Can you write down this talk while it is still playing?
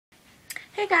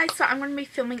Hey guys, so I'm going to be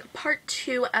filming part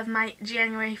 2 of my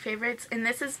January favorites, and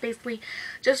this is basically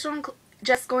just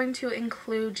going to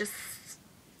include just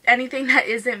anything that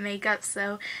isn't makeup.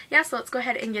 So yeah, so let's go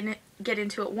ahead and get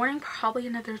into it. Warning, probably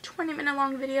another 20-minute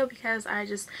long video because I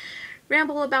just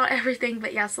ramble about everything,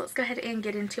 but yeah, so let's go ahead and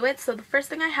get into it. So the first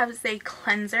thing I have is a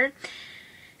cleanser.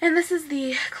 And this is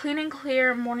the Clean and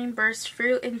Clear Morning Burst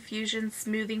Fruit Infusion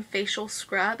Smoothing Facial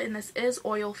Scrub, and this is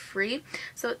oil free.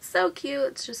 So it's so cute.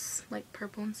 It's just like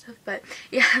purple and stuff, but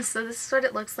yeah, so this is what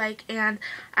it looks like. And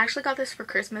I actually got this for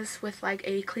Christmas with like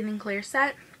a Clean and Clear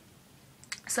set.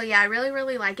 So yeah, I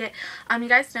really like it. You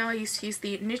guys know I used to use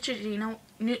the Neutrogena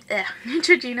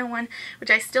one, which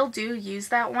I still do use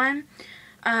that one.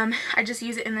 I just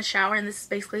use it in the shower, and this is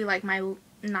basically like my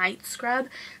night scrub.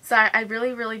 So I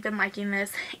really been liking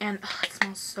this, and it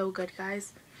smells so good,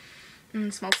 guys.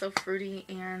 It smells so fruity,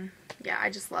 and yeah,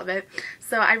 I just love it.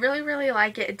 So I really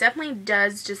like it. It definitely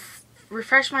does just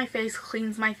refresh my face,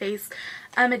 cleans my face.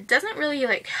 It doesn't really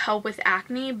like help with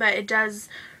acne, but it does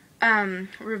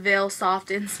reveal soft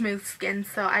and smooth skin.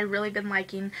 So I really been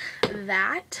liking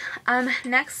that.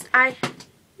 Next I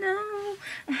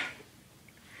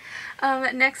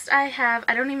have,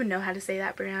 I don't even know how to say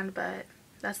that brand, but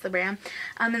that's the brand.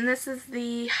 And this is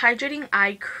the Hydrating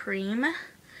Eye Cream.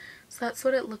 So that's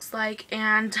what it looks like.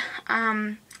 And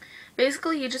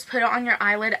basically you just put it on your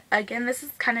eyelid. Again, this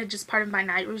is kind of just part of my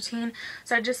night routine.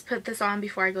 So I just put this on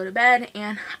before I go to bed,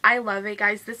 and I love it,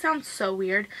 guys. This sounds so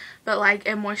weird, but like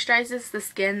it moisturizes the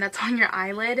skin that's on your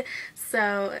eyelid.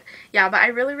 So yeah, but I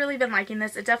really been liking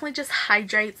this. It definitely just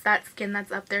hydrates that skin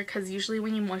that's up there, because usually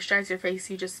when you moisturize your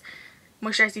face, you just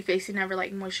moisturize your face, you never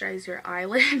like moisturize your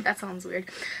eyelid. That sounds weird.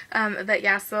 But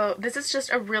yeah, so this is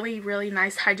just a really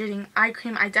nice hydrating eye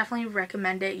cream. I definitely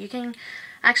recommend it.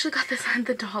 I actually got this at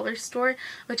the dollar store,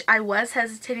 which I was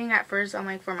hesitating at first. I'm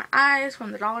like, for my eyes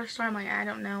from the dollar store, I'm like, I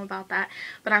don't know about that,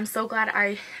 but I'm so glad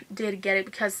I did get it,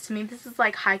 because to me this is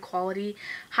like high quality,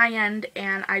 high end,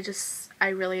 and I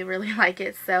really like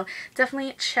it. So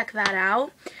definitely check that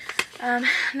out.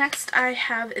 Next I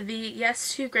have the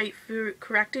Yes to Grapefruit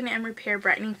Correcting and Repair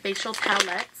Brightening Facial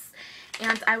Palettes.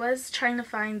 And I was trying to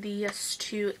find the Yes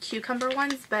to Cucumber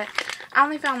ones, but I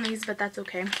only found these, but that's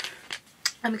okay.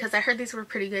 Because I heard these were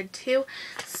pretty good too.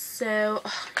 So,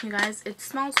 you guys, it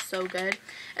smells so good.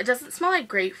 It doesn't smell like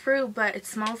grapefruit, but it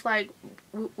smells like,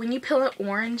 when you peel an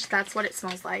orange, that's what it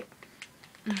smells like.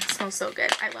 It smells so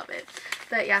good. I love it.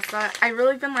 But yeah, so I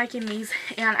really been liking these,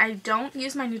 and I don't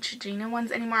use my Neutrogena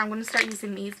ones anymore. I'm going to start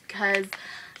using these because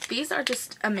these are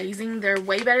just amazing. They're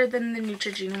way better than the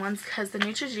Neutrogena ones, because the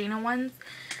Neutrogena ones,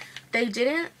 they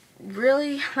didn't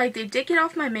really, like, they did get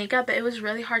off my makeup, but it was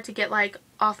really hard to get like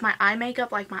off my eye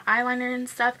makeup, like my eyeliner and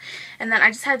stuff, and then I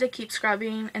just had to keep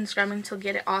scrubbing to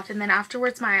get it off, and then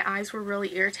afterwards my eyes were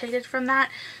really irritated from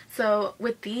that. So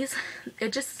with these,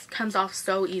 it just comes off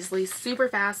so easily, super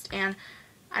fast, and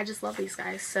I just love these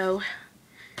guys. So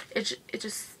it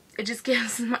just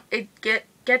gets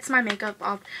my makeup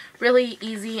off really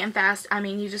easy and fast. I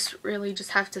mean, you just really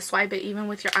just have to swipe it even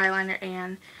with your eyeliner,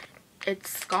 and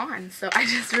it's gone. So I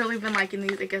just really been liking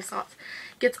these. It gets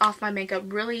off my makeup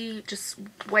really just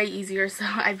way easier. So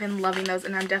I've been loving those,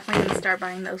 and I'm definitely going to start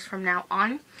buying those from now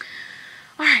on.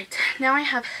 Alright, now I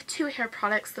have two hair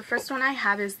products. The first one I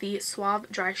have is the Suave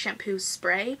Dry Shampoo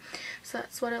Spray. So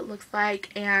that's what it looks like.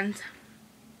 And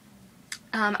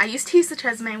I used to use the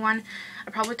Tresemme one. I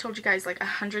probably told you guys like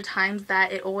 100 times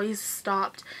that it always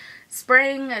stopped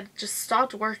spraying. It just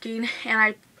stopped working,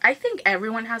 and I think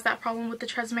everyone has that problem with the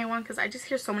Tresemme one, because I just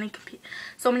hear so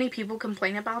many people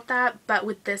complain about that. But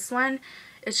with this one,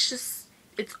 it's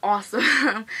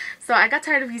awesome. So I got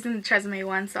tired of using the Tresemme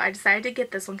one, so I decided to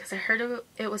get this one because I heard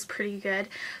it was pretty good.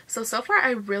 So far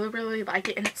I really like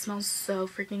it, and it smells so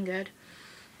freaking good.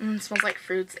 It smells like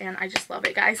fruits, and I just love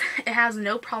it, guys. It has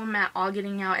no problem at all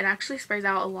getting out. It actually sprays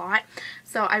out a lot,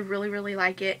 so I really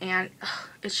like it, and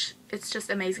it's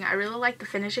just amazing. I really like the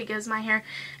finish it gives my hair.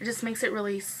 It just makes it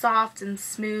really soft and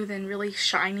smooth and really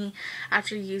shiny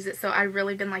after you use it, so I've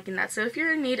really been liking that. So if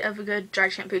you're in need of a good dry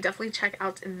shampoo, definitely check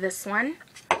out this one.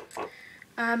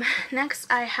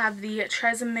 Next I have the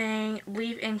Tresemme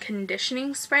Leave-In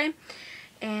Conditioning Spray,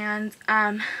 and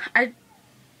I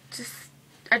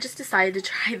just decided to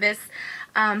try this.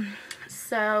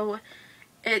 So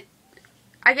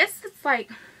I guess it's like,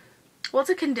 well, it's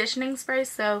a conditioning spray,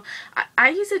 so I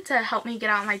use it to help me get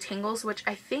out my tangles, which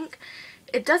I think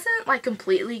it doesn't like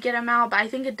completely get them out, but I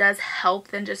think it does help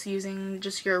than just using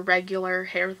just your regular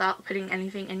hair without putting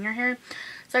anything in your hair.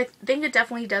 So I think it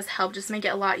definitely does help just make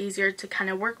it a lot easier to kind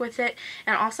of work with it.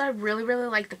 And also I really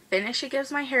like the finish it gives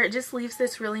my hair. It just leaves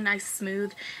this really nice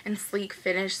smooth and sleek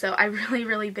finish. So I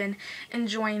really been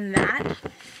enjoying that.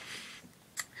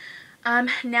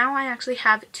 Now I actually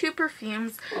have two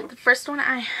perfumes. The first one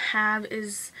I have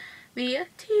is the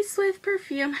T-Swift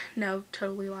perfume. No,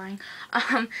 totally lying.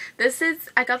 I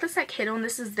got this at Kato, and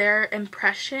this is their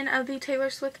impression of the Taylor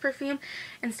Swift perfume.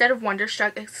 Instead of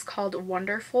Wonderstruck, it's called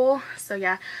Wonderful. So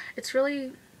yeah, it's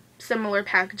really similar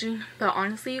packaging, but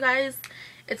honestly, you guys,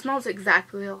 it smells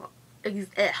exactly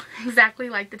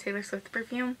like the Taylor Swift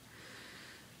perfume.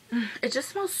 It just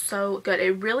smells so good.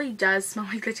 It really does smell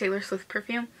like the Taylor Swift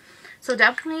perfume. So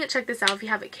definitely check this out if you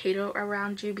have a Kato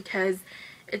around you, because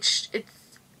it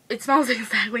smells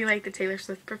exactly like the Taylor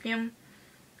Swift perfume.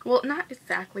 Well, not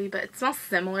exactly, but it smells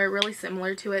similar, really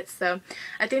similar to it. So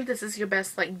I think this is your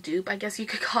best like dupe, I guess you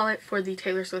could call it, for the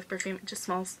Taylor Swift perfume. It just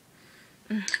smells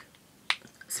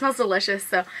smells delicious.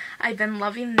 So I've been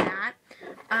loving that.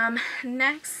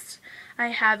 Next I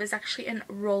have is actually in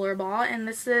Rollerball, and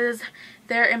this is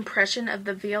their impression of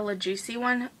the Viola Juicy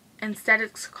one. Instead,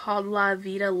 it's called La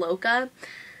Vida Loca.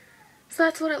 So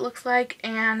that's what it looks like,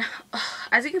 and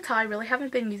as you can tell, I really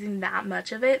haven't been using that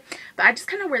much of it, but I just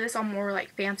kind of wear this on more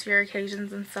like fancier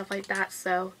occasions and stuff like that.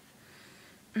 So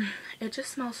it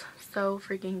just smells so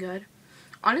freaking good.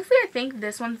 Honestly, I think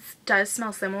this one does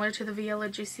smell similar to the Viola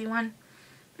Juicy one.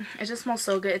 It just smells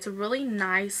so good. It's a really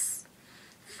nice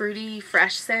fruity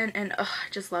fresh scent, and I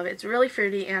just love it. It's really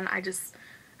fruity, and I just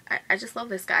love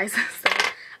this, guys. So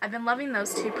I've been loving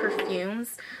those two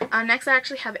perfumes. Next I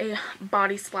actually have a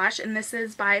body splash, and this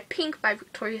is by Pink by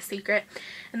Victoria's Secret,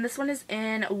 and this one is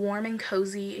in Warm and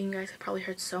Cozy, and you guys have probably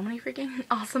heard so many freaking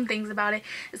awesome things about it.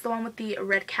 It's the one with the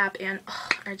red cap, and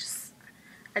I just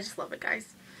love it,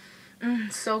 guys.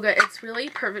 So good. It's really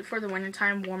perfect for the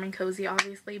wintertime, warm and cozy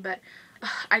obviously, but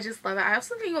I just love it. I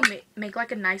also think it will make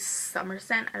like a nice summer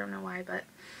scent. I don't know why, but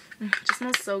it just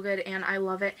smells so good, and I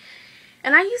love it.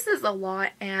 And I use this a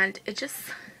lot, and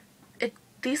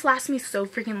these last me so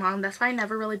freaking long. That's why I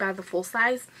never really buy the full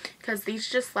size, because these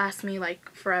just last me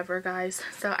like forever, guys.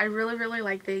 So I really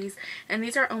like these, and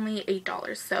these are only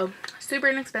 $8, so super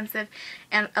inexpensive,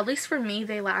 and at least for me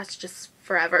they last just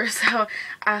forever. So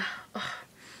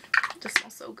just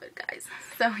smells so good, guys.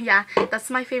 So yeah,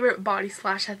 that's my favorite body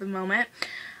splash at the moment.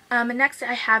 And next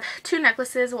I have two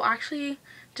necklaces. Well, actually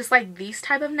just like these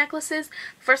type of necklaces.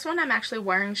 The first one I'm actually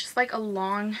wearing is just like a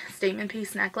long statement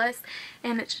piece necklace,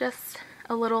 and it's just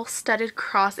a little studded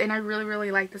cross, and I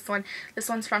really like this one. This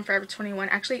one's from Forever 21.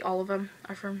 Actually, all of them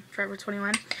are from Forever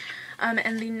 21.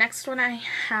 And the next one I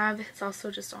have is also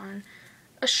just on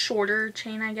a shorter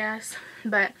chain, I guess,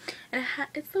 but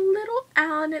it's a little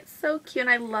owl, and it's so cute, and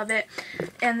I love it.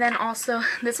 And then also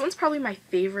this one's probably my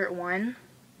favorite one,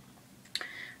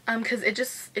 because it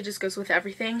just goes with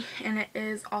everything, and it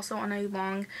is also on a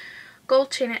long gold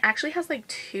chain. It actually has like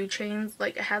two chains.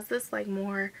 Like it has this like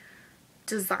more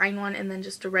design one, and then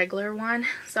just a regular one.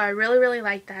 So I really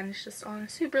like that, and it's just on a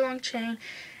super long chain.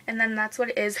 And then that's what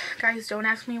it is, guys. Don't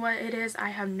ask me what it is. I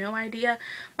have no idea.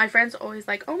 My friends are always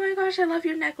like, oh my gosh, I love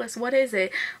your necklace, what is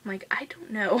it? I'm like, I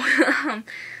don't know.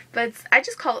 But I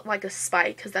just call it like a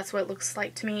spike, because that's what it looks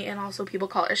like to me. And also people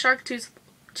call it a shark tooth,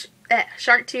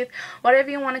 whatever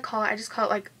you want to call it. I just call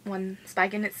it like one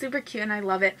spike, and it's super cute, and I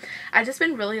love it. I've just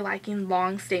been really liking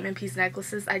long statement piece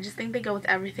necklaces. I just think they go with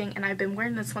everything, and I've been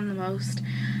wearing this one the most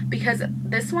because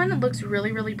this one looks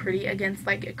really pretty against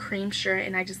like a cream shirt,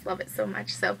 and I just love it so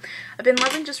much. So I've been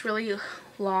loving just really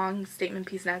long statement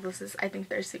piece necklaces. I think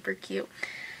they're super cute.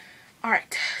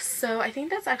 Alright, so I think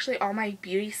that's actually all my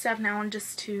beauty stuff. Now on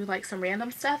just to like some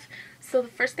random stuff. So the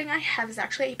first thing I have is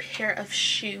actually a pair of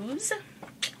shoes.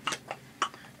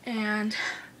 And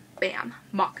bam,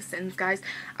 moccasins, guys.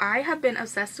 I have been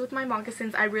obsessed with my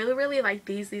moccasins. I really like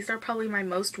these. These are probably my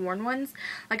most worn ones.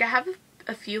 Like I have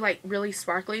a few like really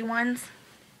sparkly ones,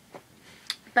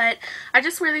 but I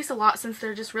just wear these a lot since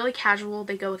they're just really casual.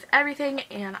 They go with everything,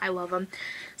 and I love them.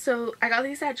 So I got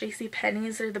these at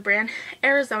JCPenney's. They're the brand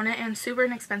Arizona, and super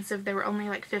inexpensive. They were only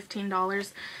like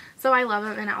 $15. So I love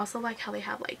them, and I also like how they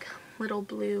have like little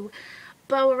blue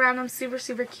bow around them.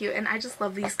 Super cute, and I just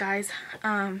love these guys.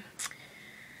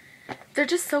 They're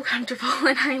just so comfortable,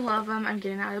 and I love them. I'm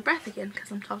getting out of breath again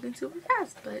because I'm talking super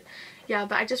fast, but yeah,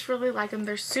 but I just really like them.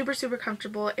 They're super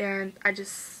comfortable, and I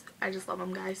just love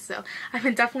them, guys. So I've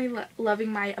been definitely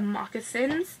loving my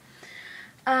moccasins.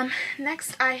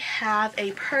 Next I have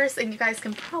a purse, and you guys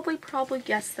can probably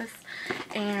guess this,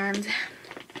 and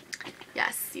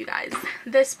yes, you guys,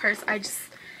 this purse, I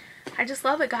just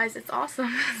love it, guys. It's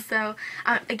awesome. So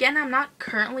again, I'm not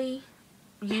currently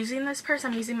using this purse.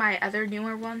 I'm using my other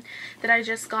newer one that I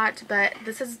just got, but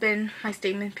this has been my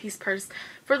statement piece purse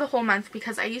for the whole month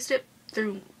because I used it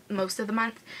through most of the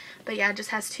month. But yeah, it just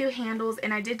has 2 handles,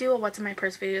 and I did do a what's in my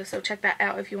purse video, so check that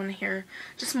out if you want to hear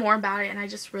just more about it. And I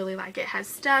just really like it. It has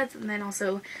studs and then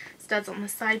also studs on the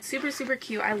side. Super, super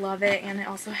cute. I love it. And it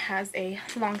also has a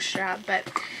long strap.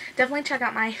 But definitely check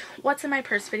out my what's in my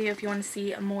purse video if you want to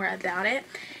see more about it.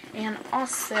 And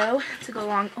also, to go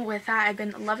along with that, I've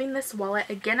been loving this wallet.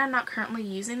 Again, I'm not currently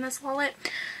using this wallet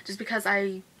just because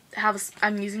I'm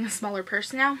using a smaller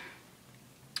purse now.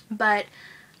 But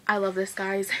I love this,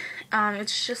 guys.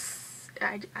 It's just,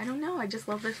 I don't know, I just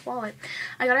love this wallet.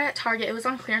 I got it at Target. It was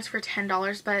on clearance for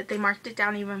 $10, but they marked it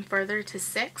down even further to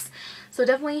 $6. So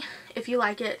definitely, if you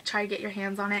like it, try to get your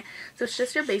hands on it. So it's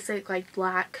just your basic, like,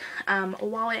 black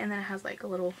wallet, and then it has, like, a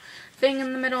little thing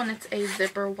in the middle, and it's a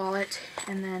zipper wallet,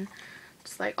 and then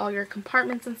just, like, all your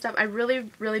compartments and stuff. I really,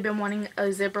 really been wanting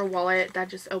a zipper wallet that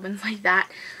just opens like that.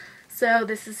 So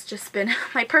this has just been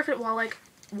my perfect wallet.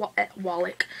 I've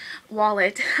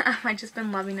just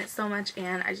been loving it so much,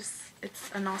 and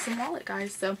it's an awesome wallet,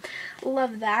 guys. So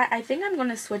love that. I think I'm going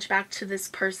to switch back to this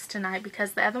purse tonight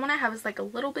because the other one I have is like a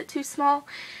little bit too small,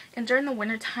 and during the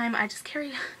winter time I just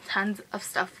carry tons of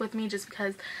stuff with me just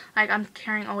because, like, I'm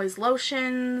carrying always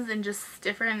lotions and just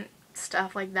different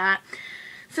stuff like that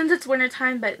since it's winter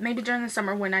time. But maybe during the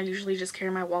summer, when I usually just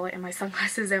carry my wallet and my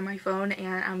sunglasses and my phone,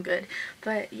 and I'm good.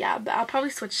 But yeah, but I'll probably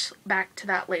switch back to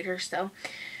that later. So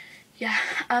yeah,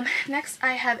 next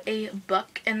I have a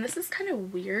book, and this is kind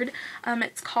of weird.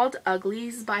 It's called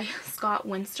Uglies by Scott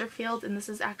Winsterfield, and this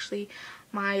is actually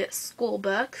my school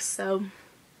book. So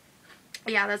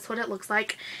yeah, that's what it looks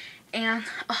like. And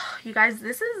oh, you guys,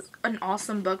 this is an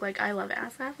awesome book. Like, I love it. I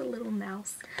also have a little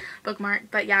mouse bookmark.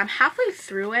 But yeah, I'm halfway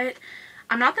through it.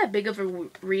 I'm not that big of a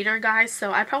reader, guys,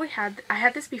 so I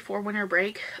had this before winter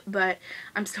break, but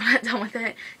I'm still not done with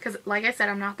it because, like I said,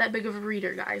 I'm not that big of a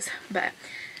reader, guys. But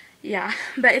yeah,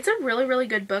 but it's a really, really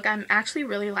good book. I'm actually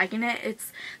really liking it.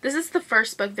 This is the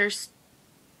first book. There's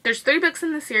 3 books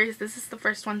in the series. This is the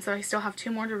first one, so I still have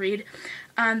 2 more to read.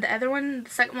 The other one, the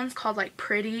second one's called, like,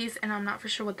 Pretties, and I'm not for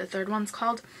sure what the third one's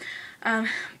called.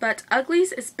 But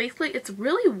Uglies is basically, it's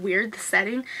really weird, the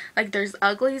setting. Like, there's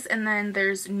Uglies, and then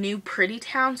there's New Pretty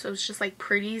Town, so it's just like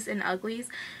Pretties and Uglies,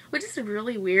 which is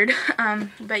really weird.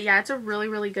 But yeah, it's a really,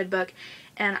 really good book,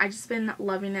 and I've just been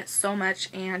loving it so much,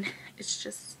 and it's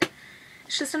just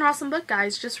an awesome book,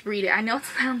 guys. Just read it. I know it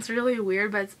sounds really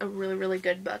weird, but it's a really, really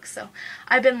good book, so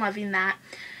I've been loving that.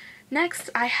 Next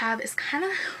I have is kind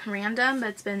of random, but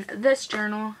it's been this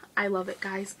journal. I love it,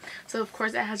 guys. So of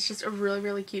course it has just a really,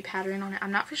 really cute pattern on it.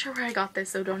 I'm not for sure where I got this,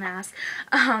 so don't ask.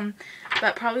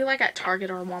 But probably like at Target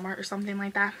or Walmart or something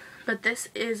like that. But this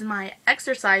is my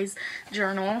exercise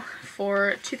journal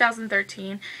for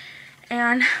 2013.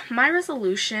 And my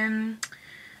resolution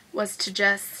was to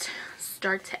just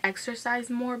start to exercise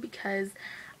more because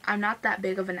I'm not that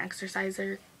big of an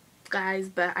exerciser, guys,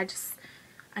 but I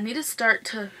need to start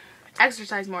to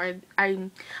exercise more.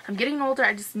 I'm getting older.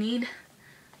 I just need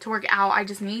to work out. I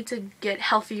just need to get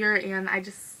healthier, and I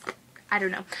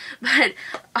don't know. But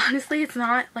honestly, it's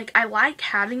not like I like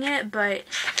having it, but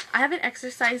I haven't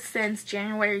exercised since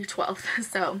January 12th,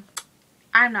 so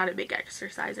I'm not a big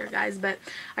exerciser, guys. But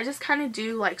I just kind of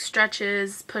do like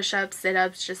stretches, push-ups,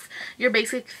 sit-ups, just your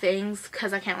basic things,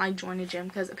 because I can't like join a gym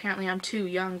because apparently I'm too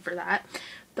young for that.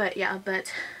 But yeah,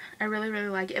 but I really, really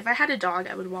like it. If I had a dog,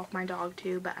 I would walk my dog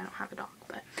too, but I don't have a dog.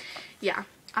 But yeah,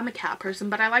 I'm a cat person,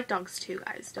 but I like dogs too,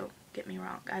 guys. Don't get me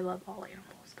wrong. I love all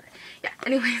animals. But yeah,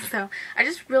 anyway, so I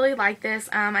just really like this.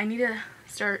 I need to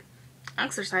start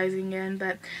exercising again,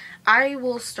 but I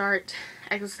will start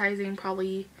exercising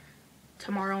probably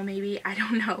tomorrow, maybe. I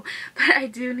don't know. But I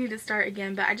do need to start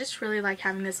again. But I just really like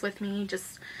having this with me.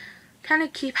 Just kind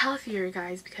of keep healthier,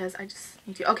 guys, because I just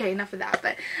need to. Okay, enough of that.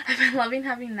 But I've been loving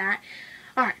having that.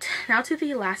 Alright, now to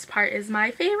the last part is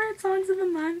my favorite songs of the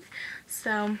month.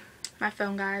 So, my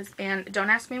phone, guys. And don't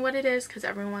ask me what it is, because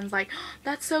everyone's like, oh,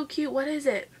 that's so cute, what is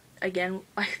it? Again,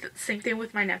 like the same thing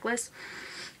with my necklace.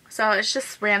 So, it's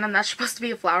just random. That's supposed to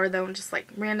be a flower, though, and just like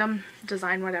random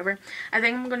design, whatever. I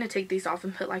think I'm going to take these off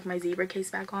and put like my zebra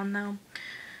case back on, though.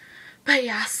 But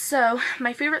yeah, so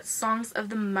my favorite songs of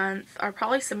the month are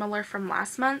probably similar from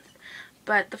last month.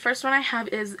 But the first one I have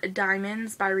is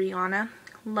Diamonds by Rihanna.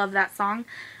 Love that song.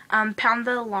 Pound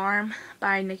the Alarm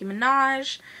by Nicki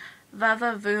Minaj.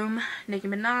 Vava Voom, Nicki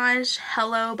Minaj.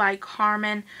 Hello by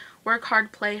Carmen. Work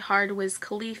Hard, Play Hard, Wiz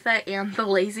Khalifa. And the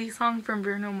Lazy song from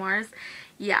Bruno Mars.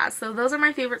 Yeah, so those are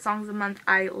my favorite songs of the month.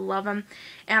 I love them.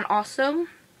 And also,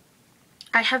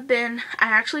 I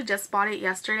actually just bought it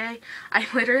yesterday. I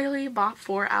literally bought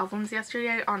 4 albums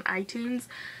yesterday on iTunes,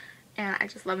 and I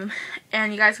just love them.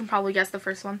 And you guys can probably guess the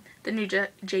first one, the new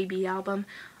JB album.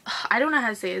 I don't know how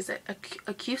to say it. Is it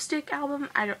acoustic album?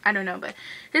 I don't know, but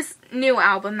his new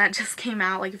album that just came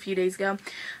out like a few days ago.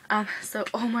 So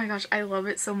oh my gosh, I love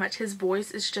it so much. His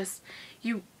voice is just,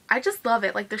 I just love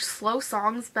it. Like, they're slow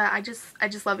songs, but I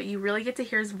just love it. You really get to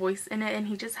hear his voice in it, and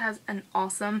he just has an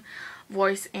awesome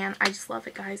voice, and I just love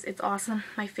it, guys. It's awesome.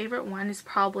 My favorite one is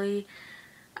probably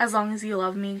As Long As You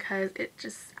Love Me, because it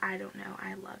just, I don't know,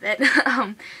 I love it.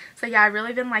 So yeah, I've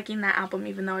really been liking that album,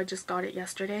 even though I just got it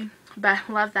yesterday, but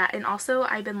I love that. And also,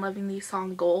 I've been loving the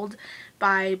song Gold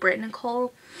by Britt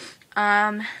Nicole.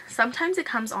 Sometimes it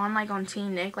comes on like on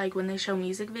Teen Nick, like when they show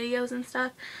music videos and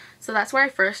stuff. So that's where I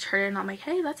first heard it, and I'm like,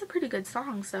 hey, that's a pretty good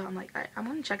song. So I'm like, I'm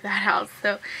gonna check that out.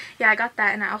 So yeah, I got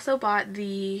that, and I also bought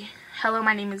the Hello,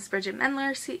 My Name is Bridget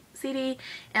Mendler CD,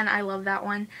 and I love that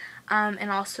one.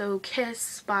 And also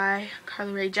Kiss by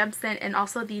Carly Rae Jepsen, and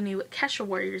also the new Kesha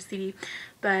Warriors CD.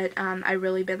 But I've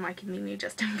really been liking the new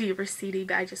Justin Bieber CD,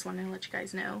 but I just wanted to let you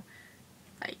guys know,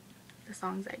 like,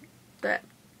 the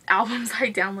albums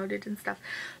I downloaded and stuff.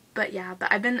 But yeah, but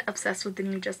I've been obsessed with the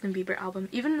new Justin Bieber album,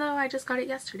 even though I just got it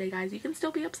yesterday, guys. You can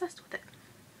still be obsessed with it,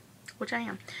 which I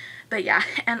am. But yeah,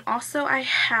 and also I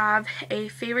have a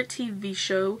favorite TV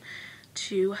show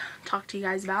to talk to you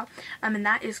guys about, and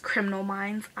that is Criminal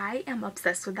Minds. I am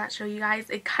obsessed with that show, you guys.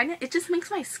 It just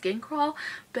makes my skin crawl,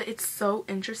 but it's so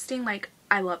interesting. Like,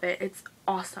 I love it. It's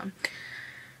awesome.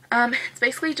 It's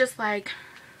basically just like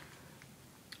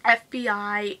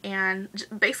FBI and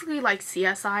basically like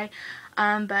CSI,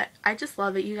 but I just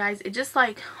love it, you guys. It just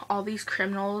like all these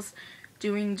criminals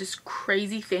doing just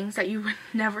crazy things that you would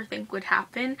never think would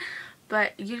happen.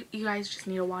 But you guys just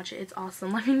need to watch it. It's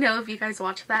awesome. Let me know if you guys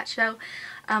watch that show.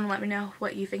 Let me know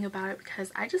what you think about it,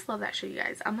 because I just love that show, you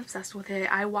guys. I'm obsessed with it.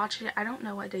 I watch it. I don't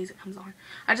know what days it comes on.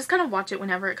 I just kind of watch it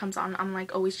whenever it comes on. I'm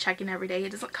like always checking every day.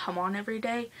 It doesn't come on every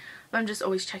day, but I'm just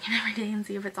always checking every day and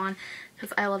see if it's on,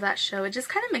 because I love that show. It just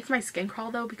kind of makes my skin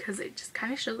crawl though, because it just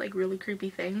kind of shows like really creepy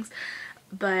things.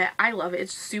 But I love it.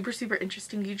 It's super, super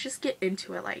interesting. You just get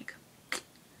into it, like,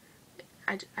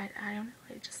 I don't know,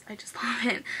 I just love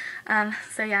it.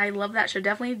 So yeah, I love that show.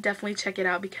 Definitely check it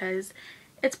out, because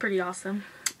it's pretty awesome.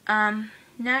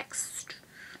 Next,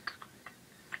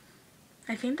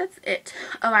 I think that's it.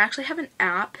 Oh, I actually have an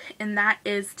app, and that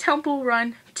is Temple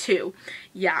Run 2.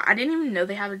 Yeah, I didn't even know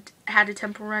they had a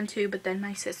Temple Run 2, but then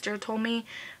my sister told me.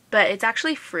 But it's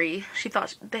actually free. She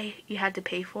thought you had to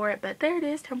pay for it, but there it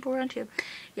is, Temple Run 2.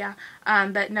 Yeah,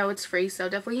 but no, it's free, so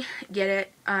definitely get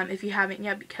it if you haven't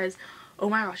yet, because oh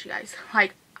my gosh, you guys,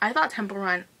 like, I thought Temple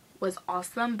Run was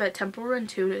awesome, but Temple Run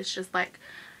 2 is just like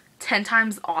 10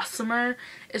 times awesomer.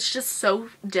 It's just so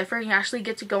different. You actually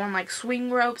get to go on like swing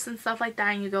ropes and stuff like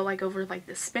that, and you go like over like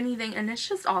this spinny thing, and it's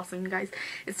just awesome, you guys.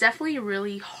 It's definitely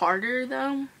really harder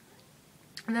though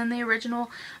than the original,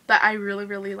 but I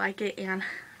really like it, and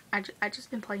I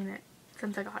just been playing it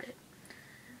since I got it,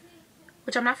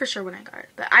 which I'm not for sure when I got it,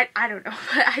 but I don't know.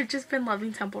 But I've just been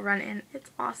loving Temple Run, and it's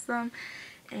awesome.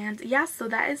 And yeah, so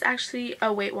that is actually,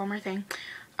 oh wait, one more thing.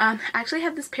 I actually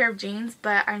have this pair of jeans,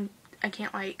 but I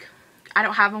can't, like, I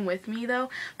don't have them with me though,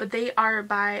 but they are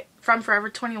from Forever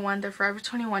 21. They're Forever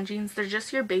 21 jeans. They're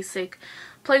just your basic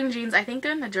plain jeans. I think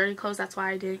they're in the dirty clothes, that's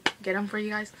why I didn't get them for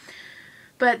you guys.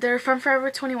 But they're from Forever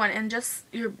 21, and just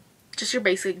your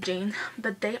basic jeans,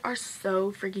 but they are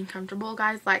so freaking comfortable,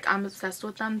 guys. Like, I'm obsessed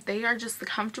with them. They are just the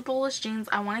comfortablest jeans.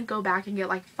 I want to go back and get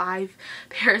like 5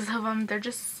 pairs of them. They're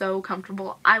just so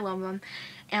comfortable. I love them,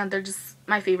 and they're just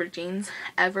my favorite jeans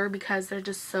ever, because they're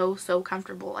just so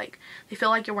comfortable. Like, they feel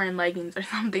like you're wearing leggings or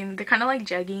something. They're kind of like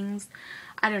jeggings.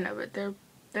 I don't know, but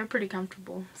they're pretty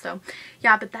comfortable. So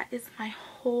yeah, but that is my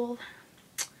whole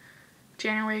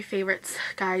January favorites,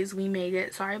 guys. We made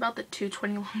it. Sorry about the 2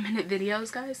 21-minute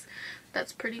videos, guys.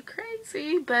 That's pretty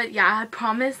crazy, but yeah, I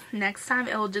promise next time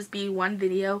it will just be one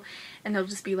video, and it'll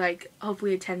just be like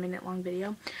hopefully a 10-minute long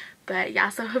video. But yeah,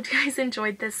 so I hope you guys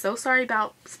enjoyed this. So sorry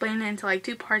about splitting it into like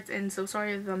 2 parts, and so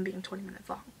sorry of them being 20 minutes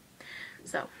long.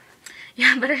 So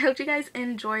yeah, but I hope you guys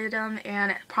enjoyed them,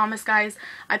 and promise, guys,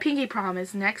 I pinky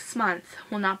promise next month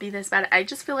will not be this bad. I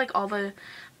just feel like all the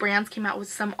brands came out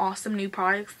with some awesome new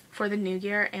products for the new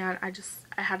year, and I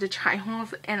had to try them all,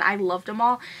 and I loved them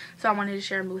all, so I wanted to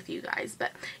share them with you guys.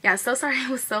 But yeah, so sorry it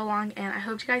was so long, and I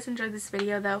hope you guys enjoyed this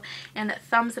video though, and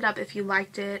thumbs it up if you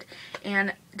liked it,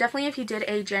 and definitely if you did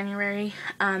a January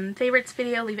favorites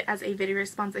video, leave it as a video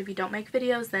response. If you don't make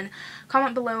videos, then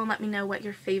comment below and let me know what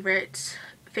your favorite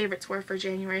favorites were for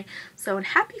January. So, and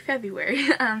happy February.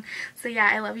 So yeah,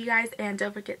 I love you guys, and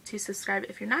don't forget to subscribe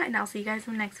if you're not, and I'll see you guys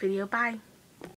in the next video. Bye!